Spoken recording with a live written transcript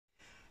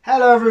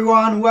Hello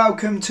everyone,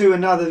 welcome to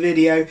another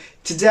video.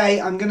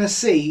 Today I'm going to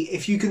see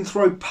if you can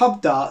throw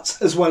pub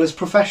darts as well as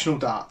professional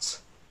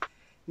darts.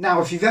 Now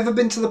if you've ever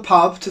been to the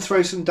pub to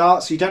throw some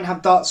darts, you don't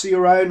have darts of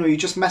your own or you're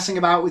just messing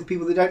about with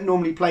people that don't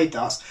normally play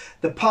darts,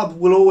 the pub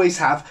will always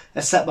have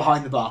a set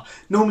behind the bar.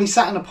 Normally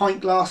sat in a pint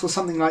glass or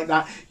something like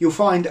that, you'll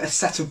find a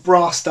set of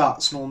brass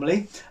darts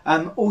normally.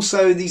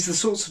 Also these are the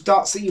sorts of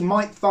darts that you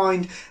might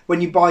find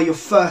when you buy your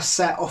first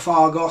set off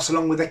Argos,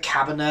 along with a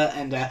cabinet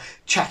and a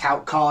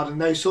checkout card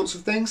and those sorts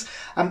of things.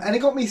 And it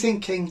got me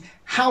thinking,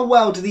 how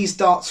well do these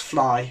darts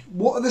fly?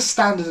 What are the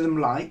standards of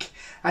them like?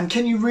 And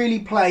can you really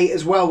play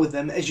as well with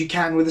them as you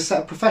can with a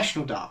set of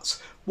professional darts?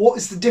 What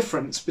is the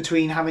difference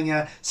between having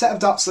a set of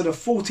darts that are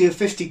 40 or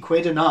 50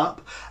 quid and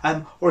up,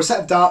 or a set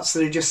of darts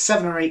that are just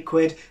 7 or 8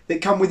 quid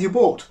that come with your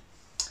board?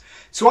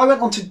 So I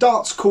went onto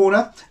Darts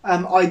Corner.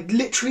 I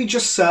literally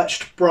just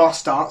searched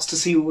brass darts to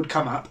see what would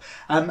come up,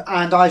 and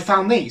I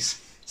found these.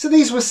 So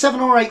these were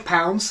 £7 or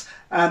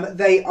 £8.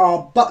 They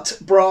are butt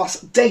brass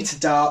data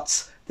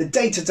darts. The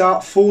data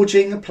dart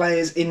forging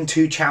players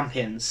into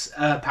champions,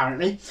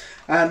 apparently.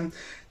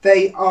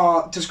 They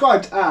are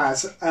described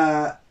as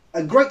a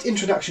great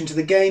introduction to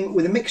the game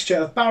with a mixture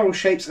of barrel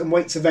shapes and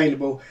weights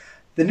available.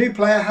 The new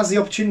player has the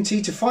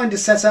opportunity to find a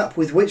setup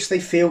with which they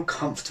feel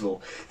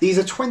comfortable. These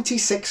are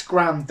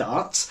 26-gram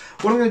darts.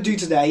 What I'm going to do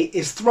today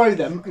is throw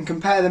them and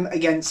compare them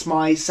against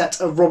my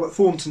set of Robert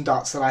Thornton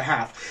darts that I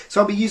have.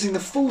 So I'll be using the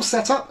full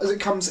setup as it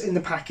comes in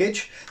the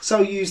package. So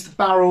I'll use the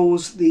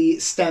barrels, the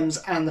stems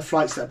and the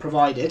flights that are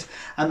provided.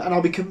 And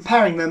I'll be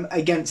comparing them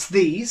against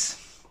these.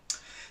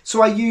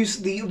 So I use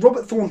the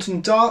Robert Thornton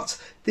dart.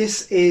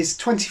 This is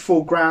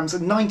 24 grams, a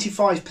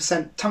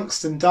 95%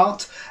 tungsten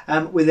dart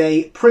with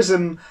a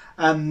prism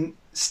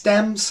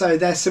stem. So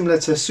they're similar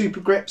to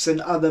Super Grips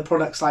and other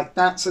products like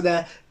that. So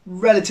they're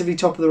relatively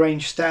top of the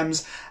range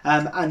stems.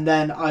 And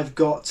then I've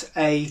got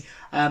a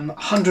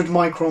 100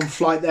 micron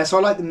flight there. So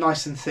I like them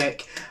nice and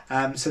thick.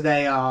 So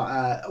they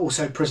are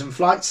also prism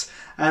flights.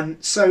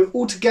 So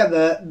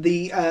altogether,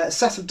 the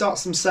set of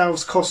darts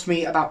themselves cost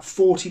me about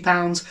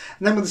 £40,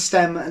 and then with the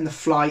stem and the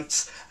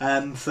flights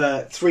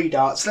for 3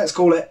 darts, let's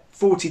call it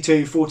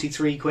 42,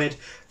 43 quid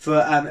for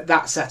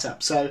that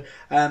setup. So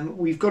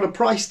we've got a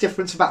price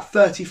difference of about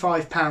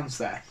 £35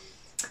 there.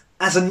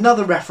 As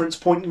another reference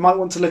point, you might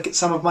want to look at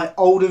some of my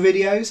older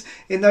videos.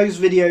 In those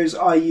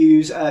videos, I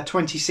use a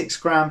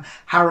 26-gram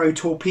Harrow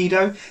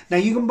Torpedo. Now,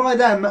 you can buy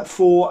them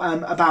for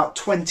about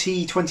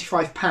 £20,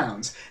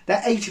 £25.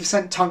 They're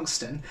 80%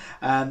 tungsten.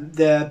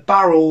 The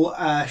barrel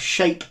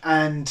shape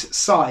and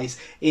size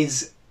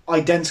is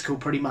identical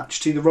pretty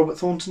much to the Robert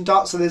Thornton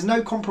dart, so there's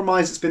no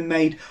compromise that's been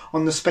made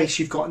on the space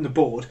you've got in the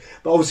board.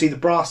 But obviously the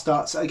brass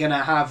darts are going to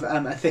have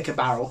a thicker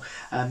barrel,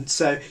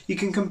 so you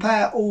can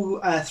compare all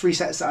 3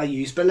 sets that I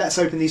use. But let's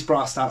open these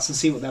brass darts and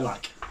see what they're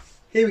like.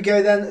 Here we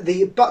go then,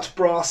 the butt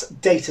brass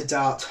data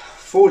dart,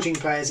 forging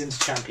players into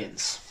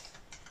champions.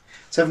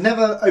 So I've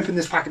never opened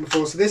this packet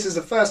before, so this is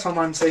the first time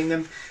I'm seeing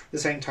them at the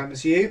same time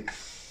as you.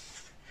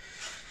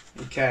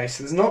 Okay,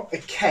 so there's not a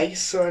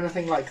case or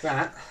anything like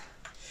that.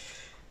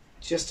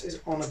 Just is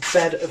on a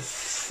bed of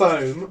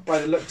foam by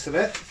the looks of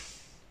it.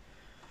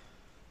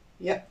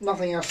 Yep,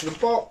 nothing else in the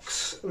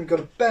box. We've got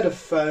a bed of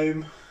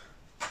foam.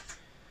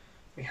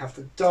 We have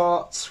the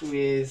darts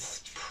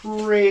with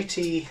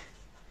pretty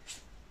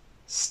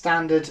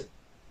standard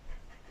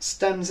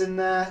stems in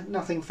there.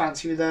 Nothing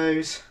fancy with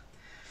those.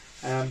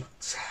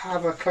 Let's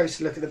have a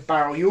closer look at the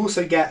barrel. You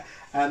also get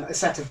a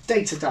set of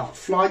data dart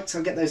flights.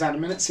 I'll get those out in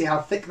a minute, see how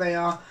thick they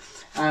are.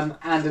 And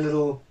a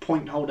little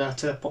point holder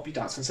to pop your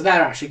darts in. So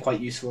they're actually quite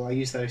useful. I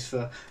use those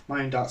for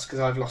my own darts because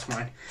I've lost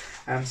mine.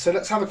 So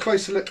let's have a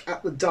closer look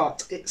at the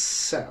dart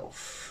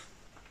itself.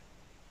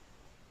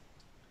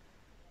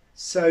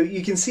 So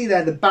you can see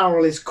there the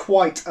barrel is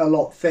quite a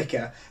lot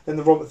thicker than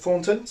the Robert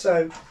Thornton.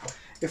 So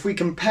if we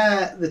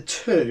compare the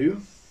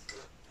two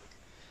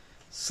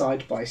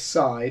side by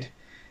side,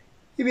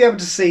 you'll be able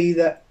to see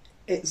that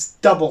it's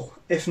double,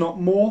 if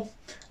not more.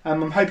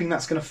 I'm hoping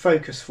that's going to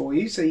focus for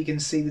you so you can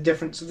see the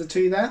difference of the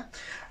two there.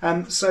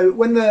 So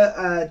when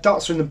the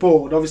darts are in the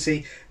board,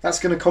 obviously that's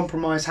going to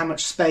compromise how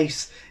much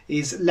space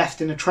is left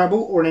in a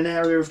treble or in an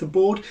area of the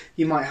board.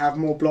 You might have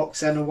more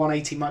blocks and a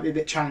 180 might be a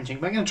bit challenging.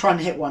 But I'm going to try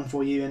and hit one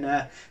for you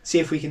and see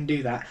if we can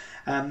do that.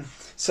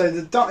 So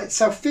the dart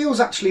itself feels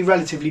actually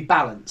relatively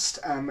balanced.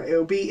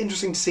 It'll be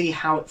interesting to see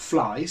how it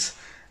flies.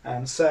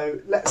 So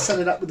let's set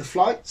it up with the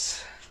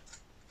flights.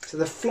 So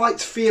the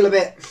flights feel a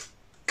bit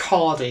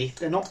cardy,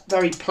 they're not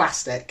very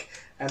plastic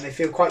and they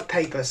feel quite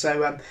paper,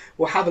 so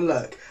we'll have a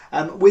look.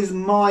 With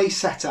my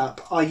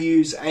setup I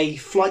use a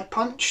flight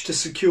punch to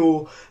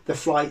secure the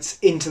flights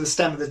into the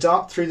stem of the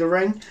dart through the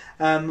ring,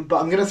 but I'm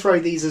going to throw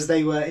these as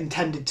they were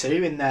intended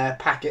to in their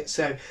packet,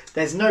 so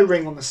there's no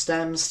ring on the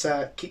stems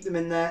to keep them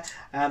in there,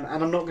 and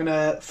I'm not going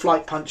to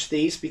flight punch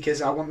these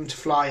because I want them to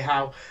fly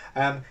how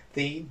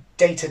the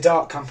Data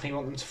Dart company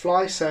want them to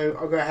fly, so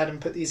I'll go ahead and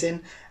put these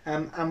in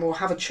and we'll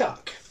have a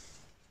chuck.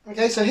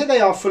 Okay, so here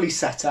they are fully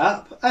set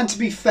up, and to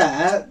be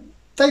fair,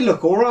 they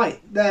look alright.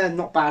 They're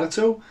not bad at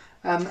all.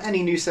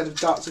 Any new set of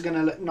darts are going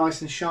to look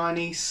nice and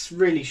shiny,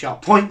 really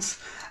sharp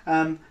points.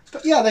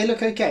 But yeah, they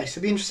look okay, so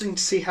it'll be interesting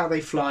to see how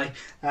they fly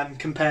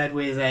compared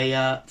with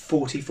a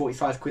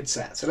 40-45 quid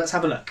set. So let's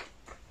have a look.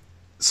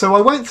 So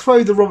I won't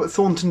throw the Robert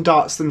Thornton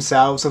darts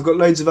themselves. I've got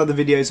loads of other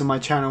videos on my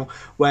channel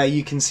where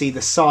you can see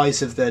the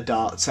size of the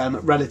darts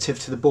relative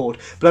to the board.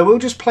 But I will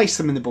just place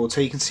them in the board so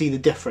you can see the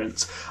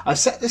difference. I've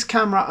set this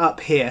camera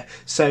up here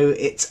so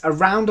it's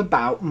around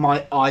about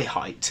my eye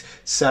height.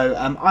 So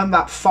I'm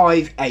about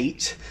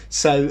 5'8",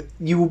 so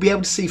you will be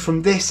able to see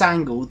from this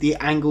angle, the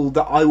angle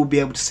that I will be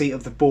able to see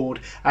of the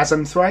board as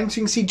I'm throwing. So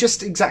you can see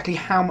just exactly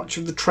how much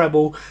of the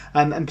treble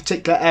and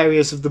particular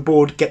areas of the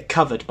board get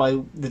covered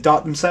by the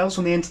dart themselves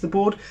on the end of the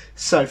board.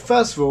 So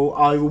first of all,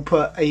 I will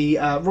put a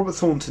Robert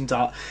Thornton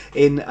dart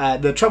in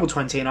the treble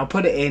 20, and I'll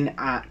put it in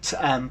at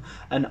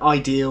an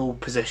ideal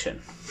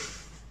position.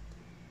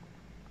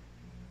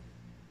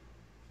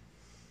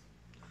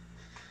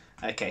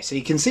 Okay, so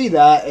you can see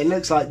there, it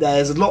looks like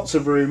there's lots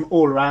of room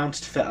all around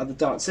to fit other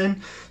darts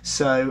in.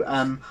 So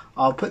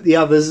I'll put the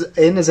others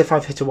in as if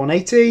I've hit a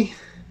 180.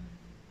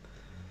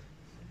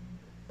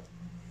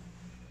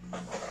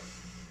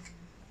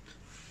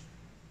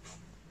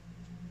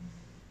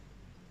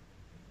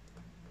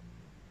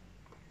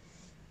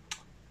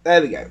 There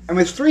we go. And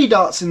with 3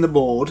 darts in the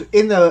board,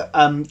 in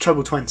the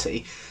treble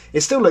 20,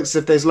 it still looks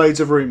as if there's loads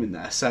of room in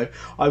there. So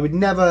I would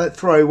never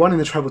throw one in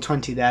the treble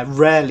 20 there.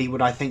 Rarely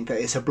would I think that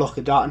it's a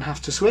blocker dart and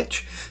have to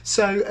switch.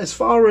 So as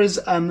far as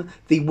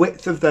the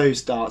width of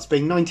those darts,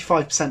 being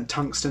 95%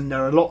 tungsten,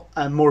 they're a lot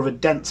more of a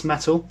dense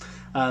metal.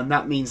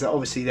 That means that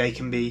obviously they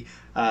can be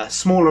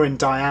smaller in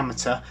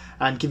diameter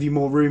and give you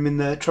more room in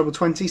the treble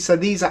 20. So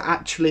these are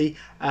actually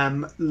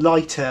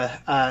lighter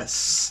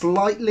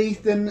slightly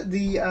than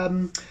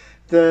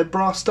the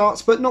brass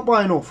darts, but not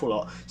by an awful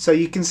lot. So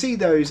you can see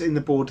those in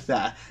the board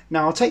there.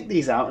 Now I'll take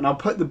these out and I'll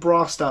put the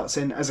brass darts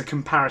in as a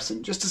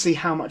comparison, just to see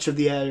how much of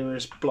the area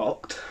is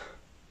blocked.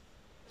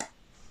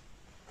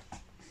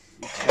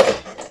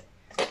 Okay.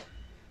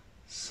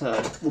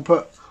 So we'll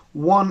put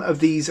one of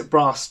these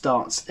brass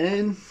darts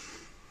in.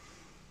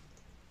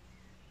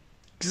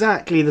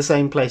 Exactly the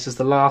same place as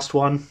the last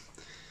one.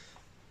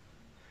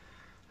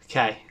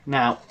 Okay,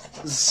 now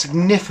a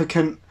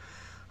significant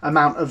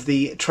amount of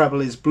the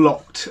treble is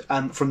blocked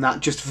from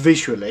that just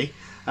visually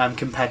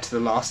compared to the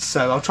last.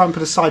 So I'll try and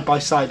put a side by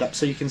side up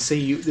so you can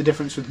see the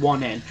difference with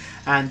one in,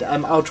 and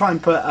I'll try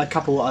and put a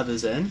couple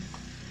others in.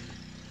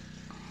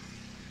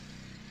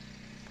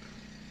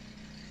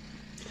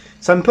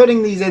 So I'm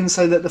putting these in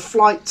so that the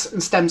flights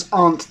and stems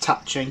aren't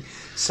touching,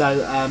 so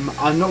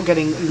I'm not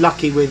getting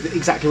lucky with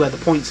exactly where the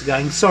points are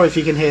going. Sorry if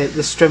you can hear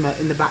the strimmer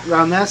in the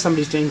background there,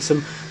 somebody's doing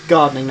some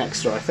gardening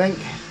next door I think.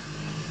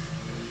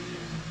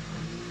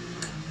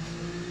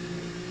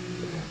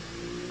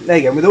 There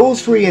you go, with all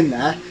 3 in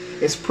there,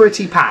 it's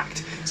pretty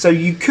packed. So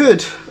you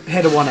could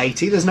hit a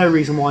 180, there's no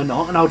reason why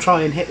not, and I'll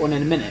try and hit one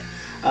in a minute.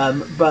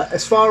 But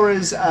as far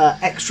as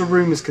extra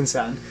room is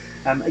concerned,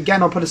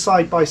 again I'll put a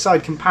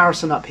side-by-side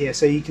comparison up here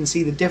so you can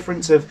see the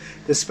difference of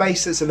the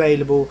space that's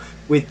available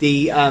with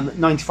the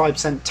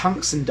 95%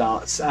 tungsten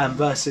darts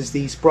versus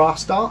these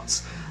brass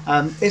darts.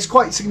 It's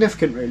quite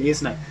significant really,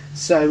 isn't it?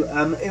 So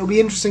it'll be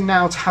interesting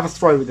now to have a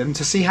throw with them,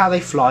 to see how they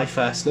fly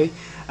firstly,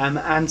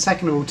 and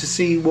second of all to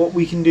see what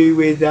we can do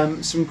with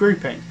some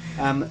grouping.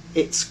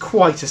 It's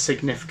quite a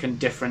significant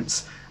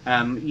difference.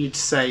 You'd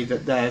say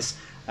that there's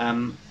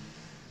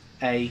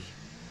a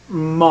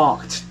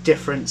marked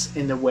difference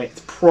in the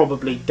width,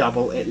 probably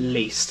double at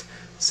least.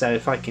 So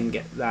if I can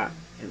get that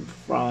in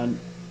front,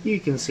 you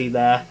can see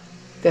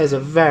there's a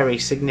very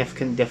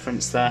significant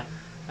difference there.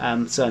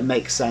 So it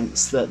makes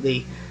sense that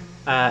the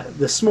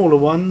smaller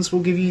ones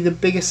will give you the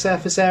biggest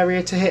surface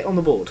area to hit on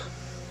the board.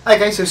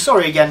 Okay, so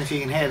sorry again if you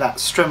can hear that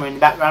strimmer in the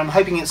background. I'm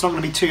hoping it's not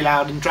going to be too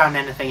loud and drown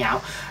anything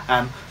out.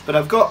 But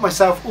I've got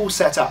myself all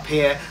set up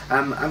here.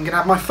 I'm going to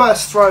have my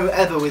first throw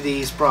ever with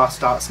these brass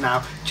darts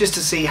now, just to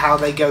see how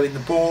they go in the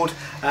board.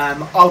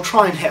 I'll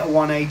try and hit a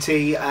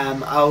 180.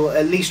 I'll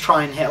at least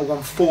try and hit a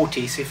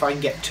 140, see if I can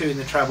get 2 in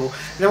the treble.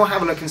 And then we'll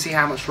have a look and see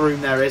how much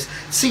room there is,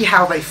 see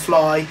how they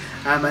fly,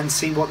 and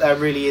see what there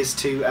really is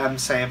to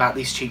say about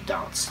these cheap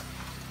darts.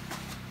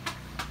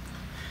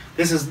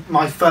 This is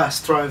my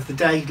first throw of the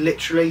day,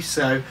 literally,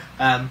 so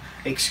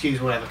excuse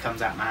whatever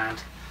comes out my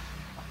hand.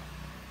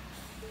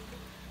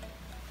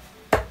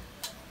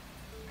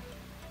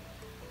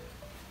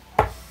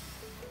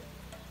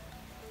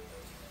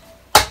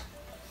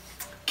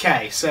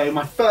 Okay, so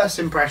my first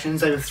impressions,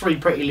 they were 3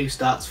 pretty loose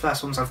darts,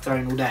 first ones I've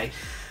thrown all day.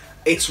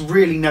 It's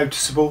really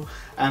noticeable,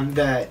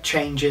 the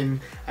change in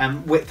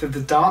width of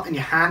the dart in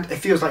your hand. It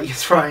feels like you're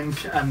throwing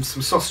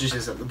some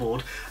sausages at the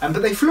board,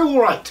 but they flew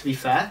alright to be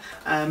fair.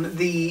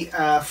 The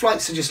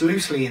flights are just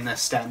loosely in their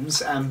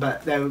stems,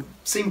 but they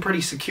seem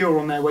pretty secure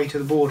on their way to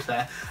the board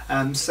there.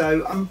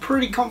 So I'm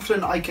pretty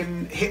confident I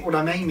can hit what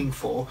I'm aiming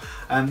for.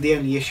 The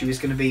only issue is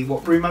going to be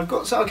what room I've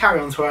got, so I'll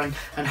carry on throwing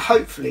and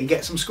hopefully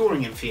get some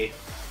scoring in for you.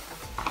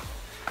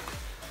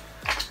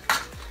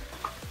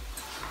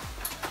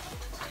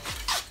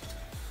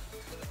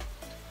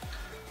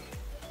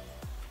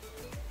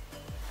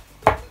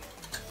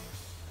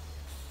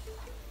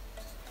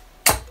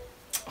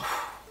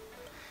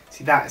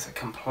 See, that is a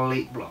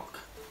complete block.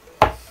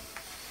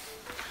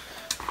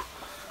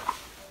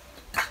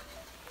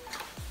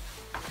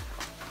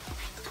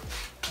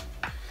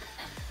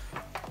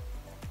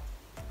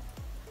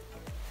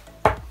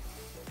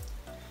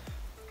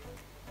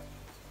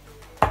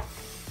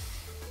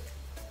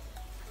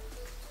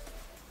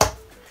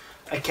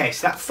 Okay,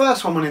 so that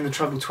first one went in the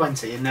treble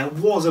 20, and there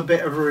was a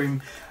bit of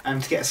room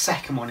to get a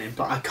second one in,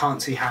 but I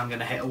can't see how I'm going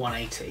to hit a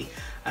 180.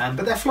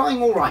 But they're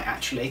flying all right,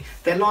 actually.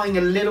 They're lying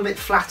a little bit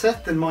flatter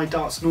than my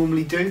darts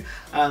normally do,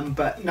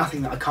 but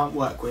nothing that I can't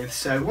work with.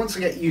 So once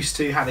I get used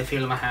to how they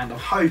feel in my hand, I'm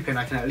hoping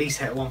I can at least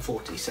hit a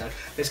 140. So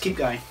let's keep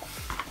going.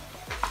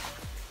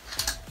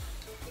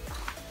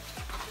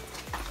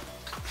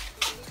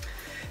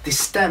 The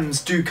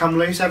stems do come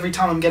loose. Every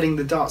time I'm getting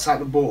the darts out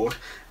the board,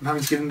 I'm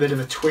having to give them a bit of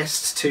a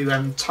twist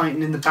to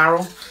tighten in the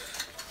barrel.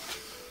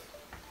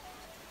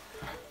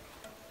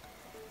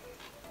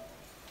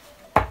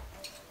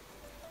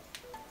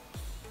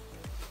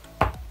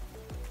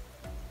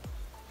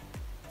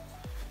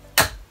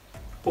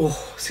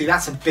 Oh, see,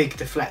 that's a big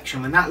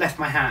deflection. When that left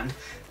my hand,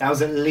 that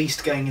was at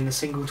least going in the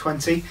single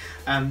 20.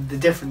 The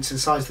difference in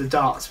size of the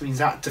darts means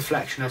that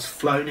deflection has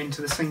flown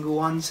into the single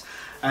ones.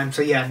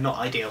 So yeah, not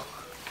ideal.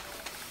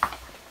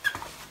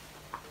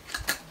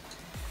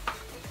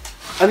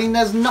 I mean,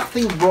 there's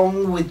nothing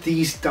wrong with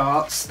these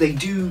darts. They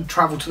do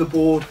travel to the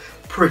board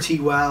pretty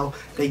well.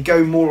 They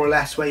go more or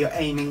less where you're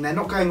aiming. They're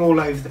not going all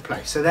over the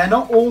place, so they're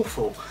not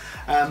awful.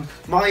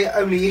 My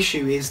only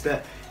issue is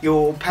that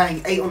you're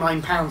paying £8 or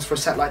 £9 for a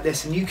set like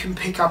this, and you can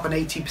pick up an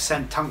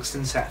 80%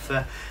 tungsten set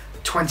for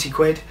 20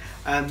 quid.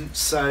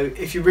 So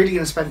if you're really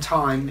going to spend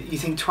time, you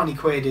think 20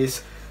 quid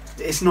is,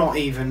 it's not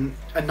even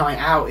a night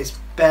out, it's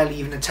barely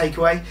even a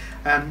takeaway.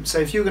 So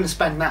if you're going to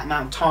spend that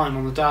amount of time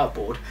on the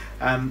dartboard,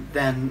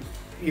 then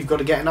you've got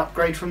to get an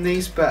upgrade from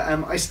these, but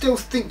I still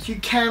think you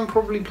can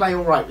probably play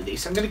alright with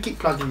these, so I'm going to keep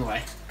plugging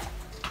away.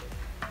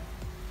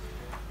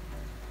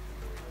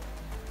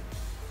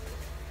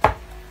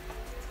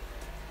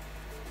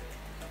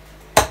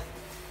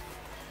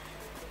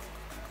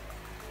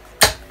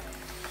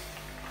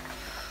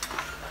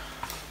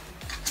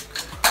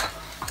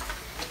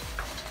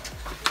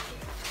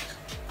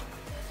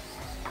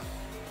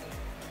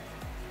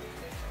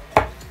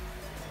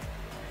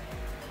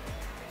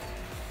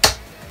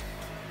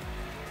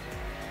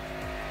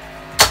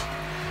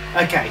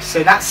 Okay,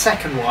 so that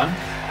second one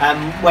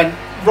went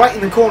right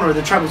in the corner of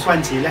the treble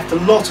 20, left a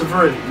lot of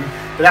room,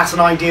 but that's an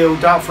ideal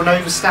dart for an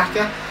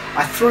overstacker.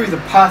 I threw the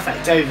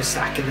perfect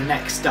overstacker the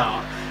next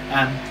dart.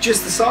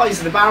 Just the size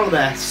of the barrel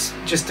there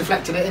just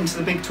deflected it into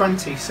the big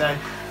 20, so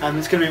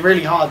it's going to be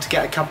really hard to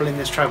get a couple in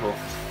this treble.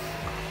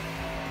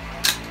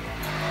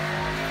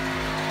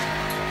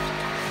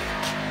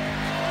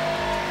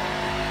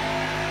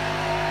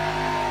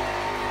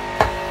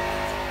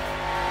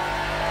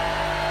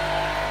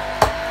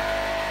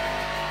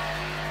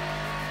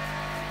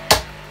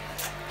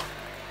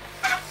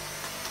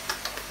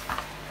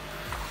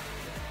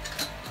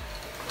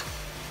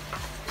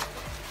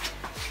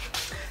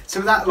 So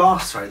with that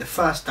last throw, the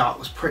first dart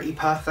was pretty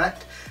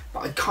perfect,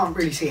 but I can't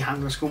really see how I'm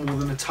going to score more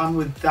than a ton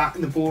with that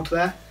in the board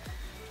there.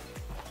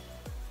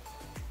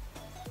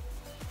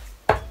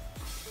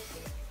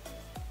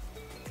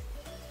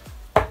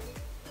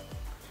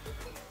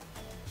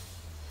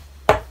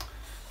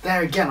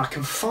 There again, I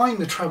can find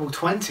the treble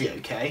 20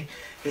 okay,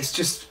 it's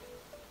just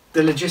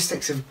the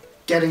logistics of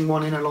getting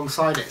one in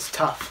alongside it's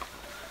tough.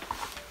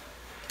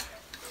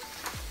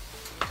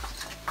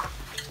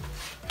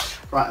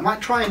 Right, I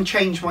might try and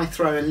change my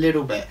throw a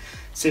little bit,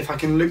 see if I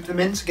can loop them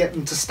in to get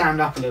them to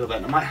stand up a little bit,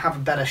 and I might have a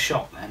better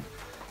shot then.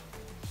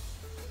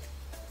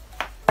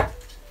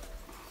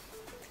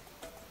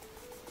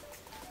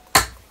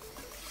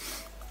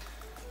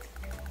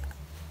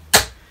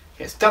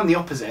 It's done the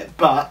opposite,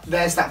 but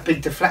there's that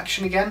big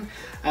deflection again.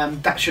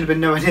 That should have been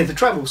nowhere near the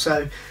treble,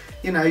 so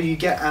you know, you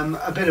get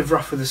a bit of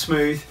rough with a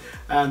smooth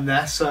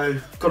there, so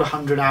got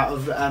 100 out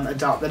of a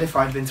dart that if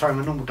I'd been throwing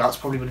my normal darts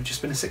probably would have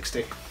just been a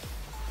 60.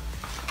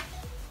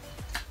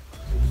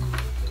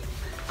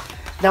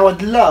 Now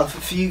I'd love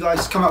for you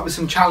guys to come up with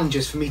some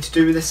challenges for me to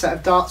do with this set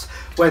of darts,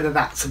 whether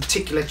that's a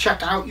particular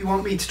checkout you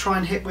want me to try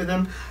and hit with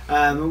them,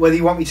 whether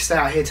you want me to stay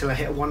out here till I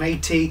hit a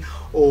 180,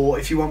 or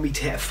if you want me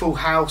to hit a full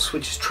house,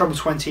 which is treble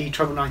 20,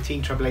 treble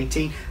 19, treble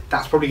 18,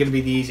 that's probably going to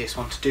be the easiest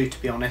one to do,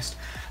 to be honest.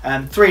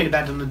 3 in a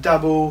bed on a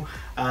double,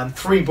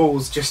 3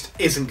 balls just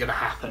isn't going to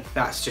happen,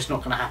 that's just not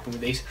going to happen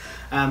with these.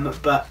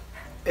 But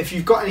if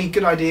you've got any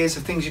good ideas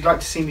of things you'd like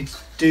to see me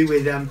do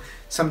with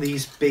some of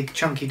these big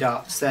chunky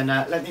darts, then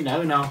let me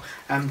know and I'll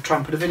try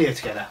and put a video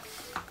together.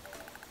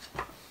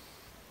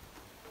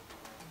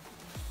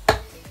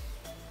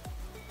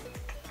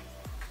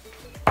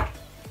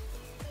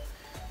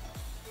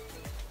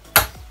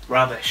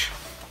 Rubbish.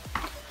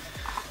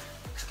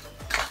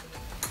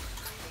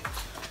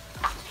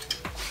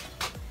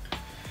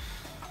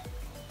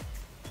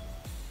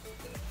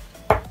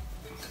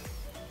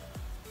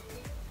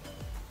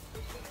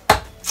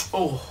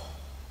 Oh.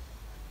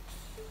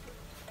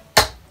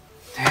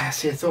 Yeah,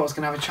 see, I thought I was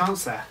going to have a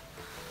chance there.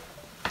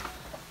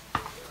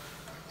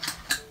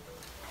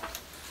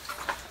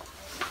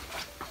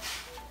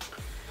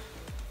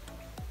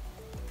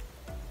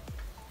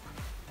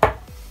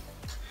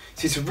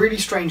 So it's a really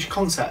strange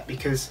concept,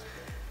 because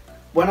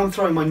when I'm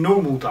throwing my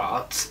normal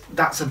darts,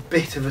 that's a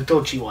bit of a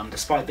dodgy one,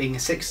 despite being a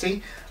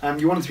 60.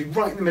 You want it to be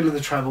right in the middle of the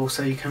treble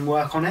so you can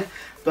work on it,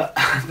 but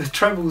the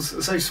trebles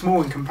are so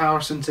small in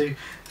comparison to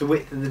the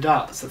width of the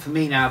darts that for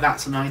me now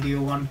that's an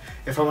ideal one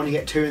if I want to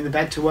get two in the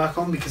bed to work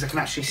on, because I can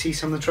actually see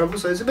some of the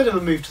trebles. So it's a bit of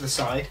a move to the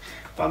side,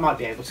 but I might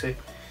be able to.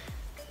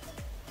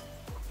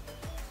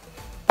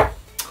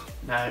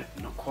 No,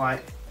 not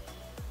quite.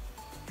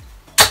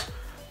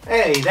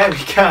 Hey, there we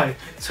go.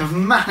 So I've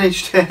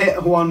managed to hit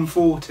a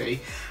 140.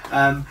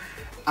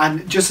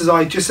 And just as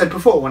I just said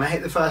before, when I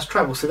hit the first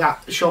treble, so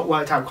that shot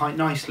worked out quite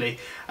nicely.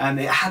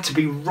 It had to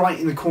be right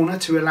in the corner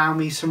to allow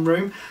me some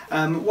room.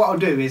 What I'll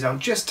do is I'll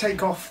just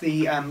take off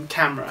the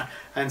camera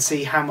and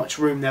see how much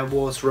room there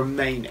was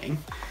remaining.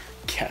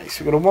 Okay,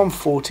 so we've got a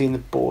 140 in the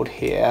board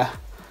here.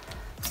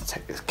 Let's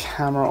take this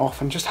camera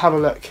off and just have a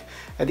look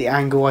at the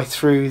angle I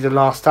threw the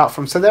last dart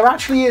from. So there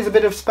actually is a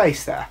bit of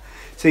space there.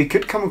 So you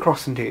could come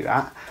across and do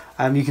that.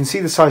 You can see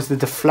the size of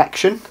the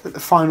deflection that the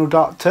final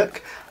dart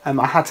took.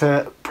 I had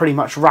to pretty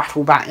much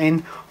rattle that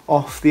in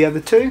off the other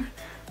two,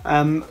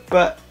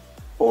 but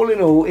all in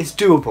all it's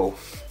doable.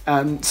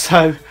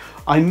 So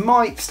I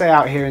might stay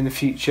out here in the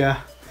future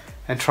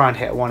and try and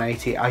hit a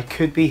 180. I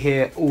could be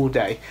here all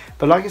day,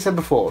 but like I said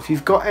before, if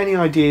you've got any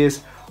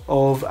ideas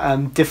of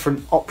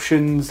different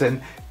options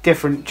and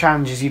different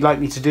challenges you'd like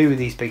me to do with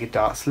these bigger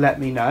darts, let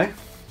me know.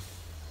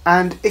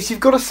 And if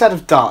you've got a set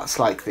of darts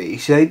like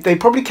these, they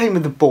probably came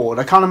with the board.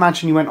 I can't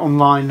imagine you went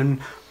online and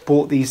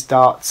bought these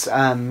darts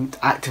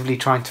actively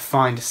trying to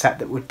find a set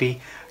that would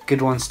be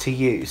good ones to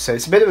use. So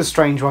it's a bit of a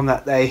strange one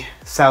that they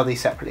sell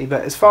these separately,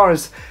 but as far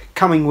as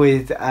coming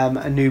with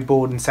a new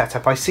board and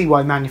setup, I see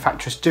why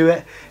manufacturers do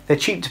it. They're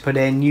cheap to put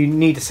in. You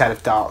need a set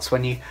of darts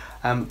when you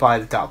buy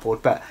the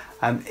dartboard, but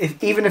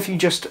even if you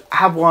just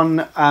have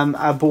one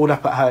a board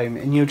up at home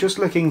and you're just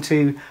looking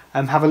to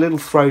have a little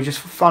throw just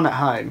for fun at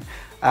home,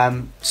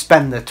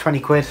 spend the 20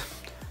 quid.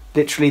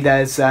 Literally,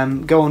 there's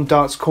go on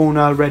Darts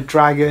Corner, Red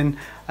Dragon,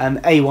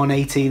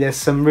 A180. There's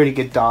some really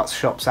good darts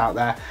shops out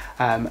there.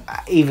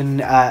 Even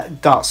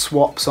dart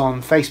swaps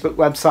on Facebook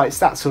websites,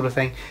 that sort of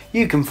thing.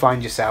 You can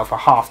find yourself a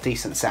half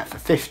decent set for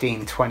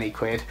 15-20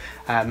 quid,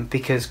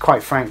 because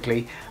quite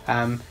frankly,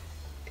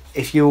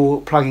 if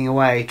you're plugging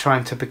away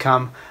trying to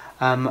become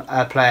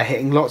a player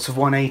hitting lots of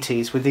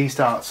 180s with these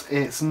darts,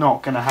 it's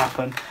not going to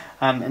happen.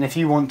 And if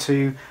you want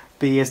to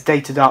be, as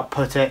Data Dart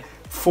put it,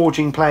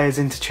 forging players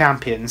into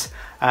champions,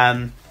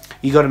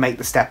 you got to make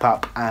the step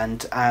up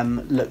and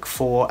look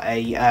for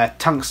a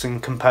tungsten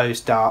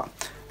composed dart,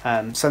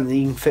 something that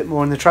you can fit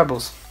more in the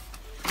trebles.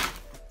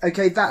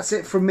 Okay, that's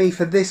it from me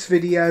for this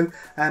video.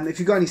 If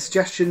you've got any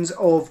suggestions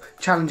of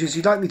challenges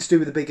you'd like me to do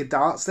with the bigger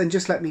darts, then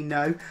just let me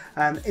know.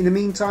 In the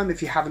meantime,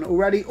 if you haven't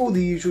already, all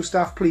the usual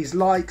stuff, please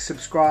like,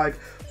 subscribe,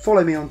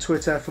 follow me on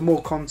Twitter for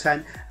more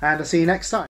content, and I'll see you next time.